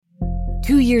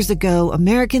2 years ago,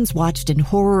 Americans watched in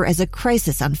horror as a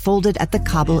crisis unfolded at the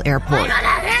Kabul airport.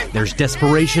 There's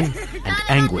desperation and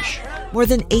anguish. More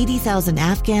than 80,000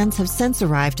 Afghans have since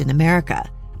arrived in America,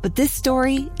 but this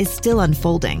story is still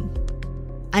unfolding.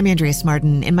 I'm Andrea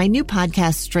Martin. In my new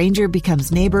podcast, Stranger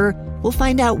Becomes Neighbor, we'll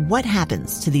find out what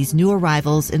happens to these new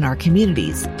arrivals in our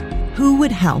communities. Who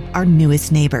would help our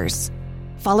newest neighbors?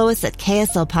 Follow us at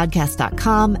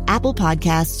kslpodcast.com, Apple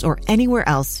Podcasts, or anywhere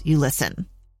else you listen.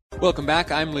 Welcome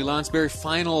back. I'm Lee Lonsberry.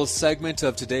 Final segment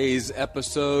of today's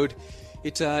episode.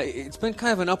 It's been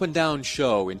kind of an up and down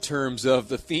show in terms of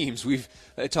the themes. We've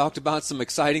talked about some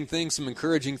exciting things, some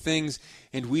encouraging things,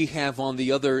 and we have on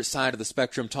the other side of the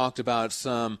spectrum talked about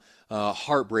some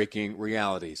heartbreaking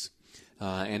realities.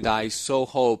 And I so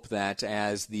hope that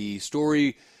as the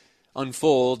story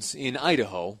unfolds in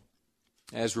Idaho,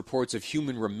 as reports of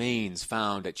human remains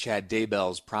found at Chad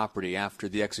Daybell's property after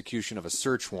the execution of a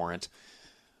search warrant,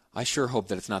 I sure hope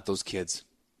that it's not those kids.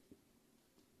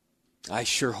 I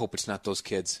sure hope it's not those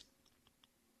kids.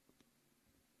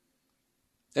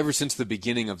 Ever since the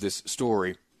beginning of this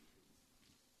story,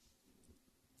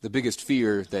 the biggest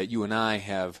fear that you and I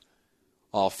have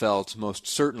all felt most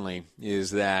certainly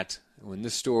is that when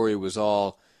this story was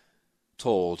all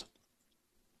told,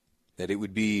 that it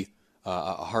would be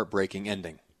a heartbreaking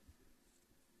ending.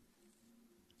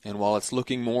 And while it's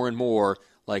looking more and more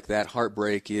like that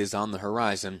heartbreak is on the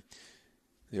horizon,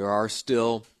 there are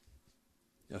still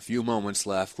a few moments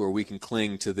left where we can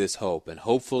cling to this hope. And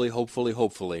hopefully,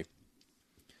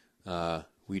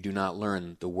 we do not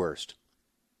learn the worst.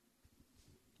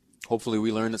 Hopefully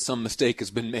we learn that some mistake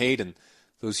has been made and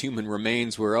those human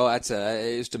remains were, that's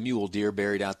just a mule deer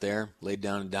buried out there, laid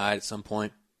down and died at some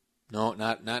point. No,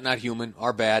 not human.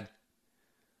 Our bad.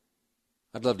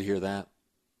 I'd love to hear that.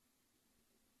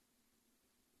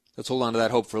 Let's hold on to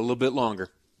that hope for a little bit longer.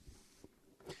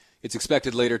 It's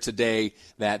expected later today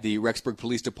that the Rexburg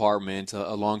Police Department,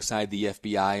 alongside the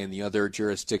FBI and the other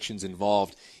jurisdictions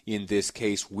involved in this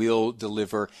case, will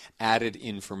deliver added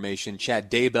information. Chad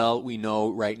Daybell, we know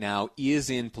right now, is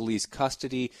in police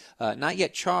custody, not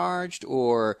yet charged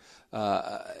or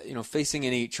facing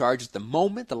any charge at the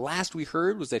moment. The last we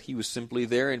heard was that he was simply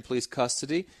there in police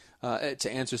custody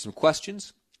to answer some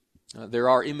questions. There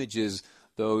are images,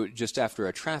 though, just after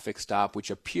a traffic stop,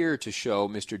 which appear to show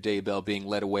Mr. Daybell being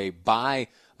led away by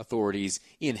authorities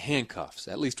in handcuffs,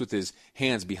 at least with his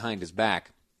hands behind his back.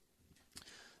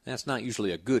 That's not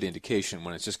usually a good indication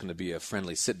when it's just going to be a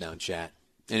friendly sit-down chat.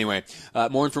 Anyway,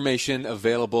 more information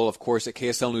available, of course, at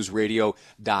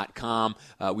kslnewsradio.com.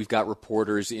 We've got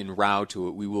reporters en route to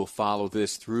it. We will follow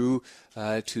this through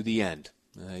to the end.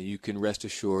 You can rest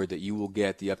assured that you will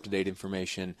get the up-to-date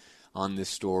information on this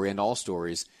story and all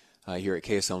stories here at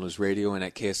KSL News Radio and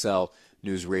at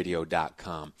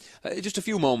kslnewsradio.com. Just a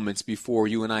few moments before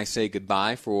you and I say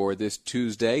goodbye for this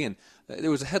Tuesday, and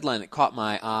there was a headline that caught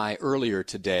my eye earlier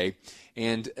today,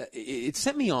 and it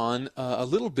sent me on a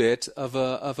little bit of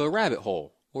a rabbit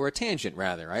hole, or a tangent,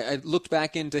 rather. I looked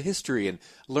back into history and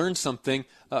learned something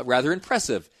rather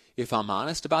impressive, if I'm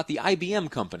honest, about the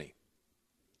IBM company.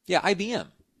 Yeah, IBM.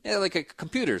 Yeah, like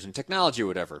computers and technology or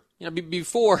whatever.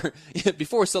 Before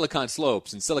Silicon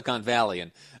Slopes and Silicon Valley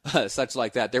and such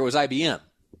like that, there was IBM.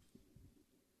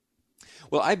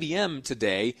 Well, IBM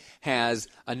today has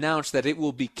announced that it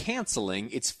will be canceling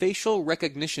its facial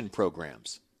recognition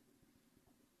programs.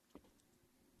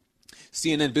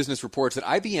 CNN Business reports that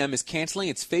IBM is canceling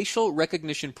its facial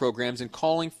recognition programs and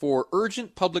calling for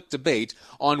urgent public debate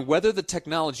on whether the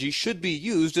technology should be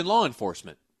used in law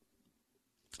enforcement.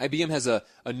 IBM has a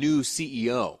new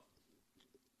CEO.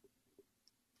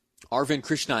 Arvind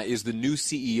Krishna is the new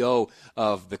CEO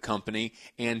of the company,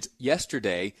 and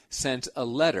yesterday sent a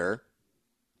letter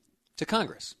to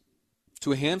Congress,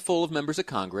 to a handful of members of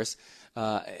Congress,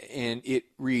 and it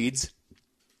reads,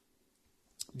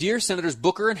 "Dear Senators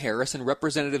Booker and Harris and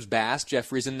Representatives Bass,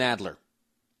 Jeffries, and Nadler."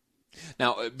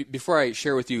 Now, before I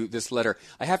share with you this letter,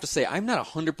 I have to say I'm not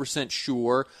 100%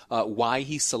 sure why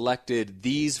he selected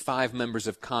these 5 members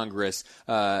of Congress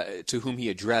to whom he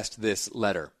addressed this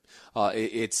letter.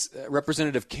 It's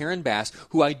Representative Karen Bass,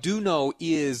 who I do know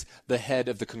is the head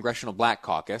of the Congressional Black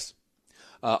Caucus.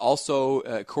 Also,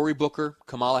 Cory Booker,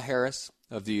 Kamala Harris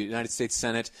of the United States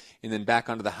Senate, and then back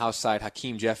onto the House side,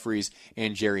 Hakeem Jeffries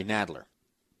and Jerry Nadler.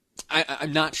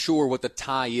 I'm not sure what the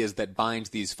tie is that binds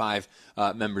these 5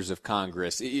 members of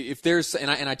Congress. If there's, and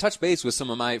I touched base with some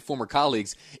of my former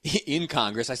colleagues in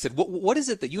Congress. I said, what is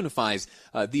it that unifies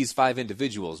these 5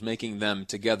 individuals, making them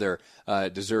together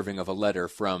deserving of a letter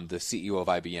from the CEO of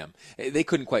IBM? They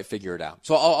couldn't quite figure it out.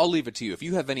 So I'll leave it to you. If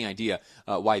you have any idea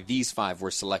why these 5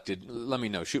 were selected, let me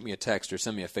know. Shoot me a text or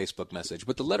send me a Facebook message.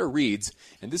 But the letter reads,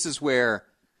 and this is where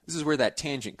that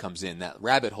tangent comes in, that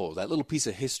rabbit hole, that little piece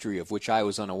of history of which I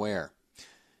was unaware.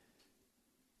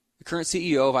 The current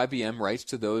CEO of IBM writes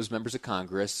to those members of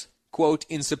Congress, quote,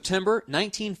 in September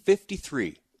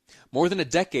 1953, more than a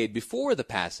decade before the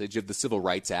passage of the Civil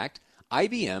Rights Act,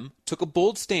 IBM took a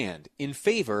bold stand in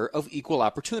favor of equal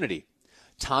opportunity.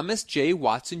 Thomas J.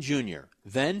 Watson, Jr.,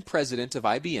 then president of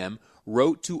IBM,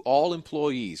 wrote to all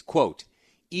employees, quote,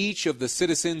 each of the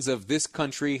citizens of this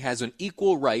country has an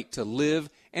equal right to live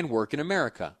and work in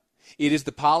America. It is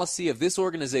the policy of this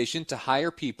organization to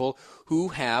hire people who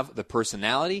have the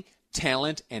personality,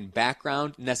 talent, and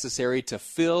background necessary to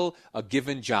fill a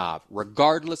given job,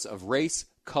 regardless of race,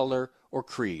 color, or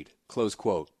creed. Close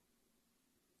quote.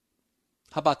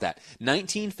 How about that?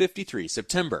 1953,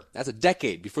 September. That's a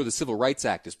decade before the Civil Rights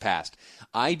Act is passed.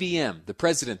 IBM, the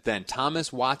president then,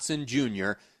 Thomas Watson,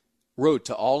 Jr., wrote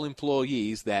to all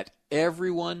employees that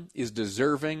everyone is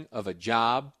deserving of a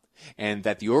job and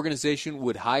that the organization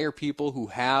would hire people who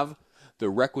have the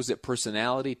requisite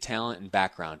personality, talent, and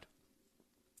background,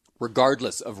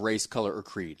 regardless of race, color, or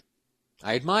creed.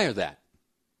 I admire that.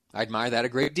 I admire that a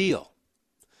great deal.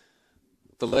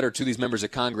 The letter to these members of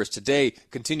Congress today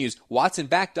continues, Watson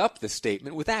backed up this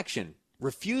statement with action,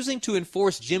 refusing to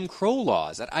enforce Jim Crow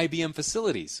laws at IBM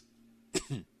facilities.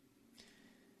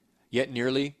 Yet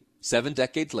nearly 7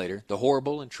 decades later, the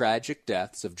horrible and tragic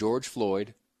deaths of George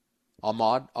Floyd,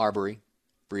 Ahmaud Arbery,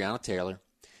 Breonna Taylor,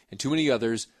 and too many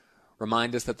others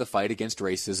remind us that the fight against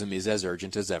racism is as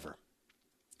urgent as ever.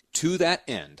 To that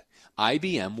end,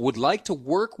 IBM would like to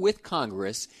work with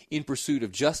Congress in pursuit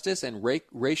of justice and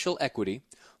racial equity,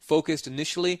 focused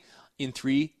initially in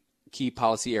 3 key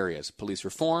policy areas: police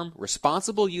reform,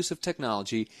 responsible use of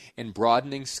technology, and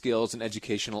broadening skills and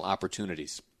educational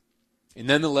opportunities. And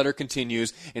then the letter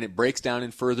continues, and it breaks down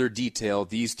in further detail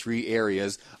these 3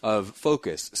 areas of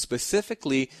focus,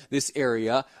 specifically this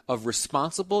area of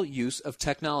responsible use of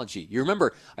technology. You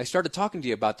remember, I started talking to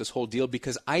you about this whole deal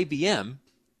because IBM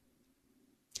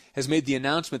has made the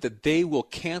announcement that they will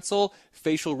cancel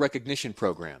facial recognition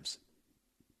programs.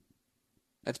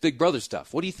 That's Big Brother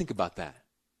stuff. What do you think about that?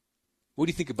 What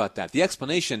do you think about that? The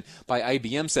explanation by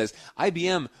IBM says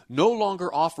IBM no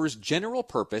longer offers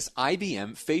general-purpose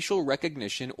IBM facial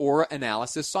recognition or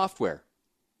analysis software.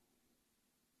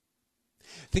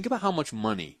 Think about how much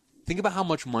money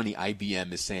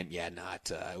IBM is saying,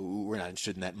 we're not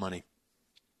interested in that money,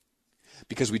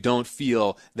 because we don't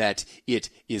feel that it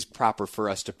is proper for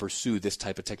us to pursue this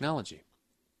type of technology.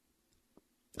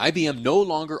 IBM no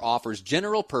longer offers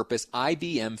general-purpose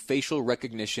IBM facial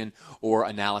recognition or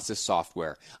analysis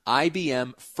software.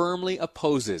 IBM firmly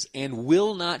opposes and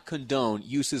will not condone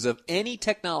uses of any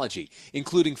technology,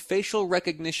 including facial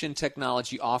recognition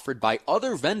technology offered by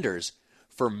other vendors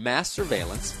for mass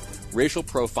surveillance, racial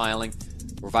profiling,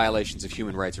 or violations of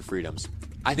human rights or freedoms.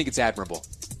 I think it's admirable.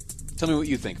 Tell me what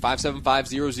you think.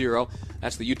 57500.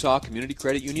 That's the Utah Community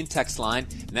Credit Union text line.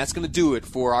 And that's going to do it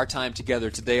for our time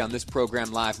together today on this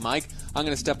program Live Mike. I'm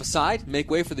going to step aside, make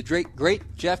way for the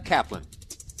great Jeff Kaplan,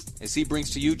 as he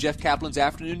brings to you Jeff Kaplan's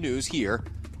Afternoon News here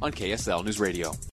on KSL News Radio.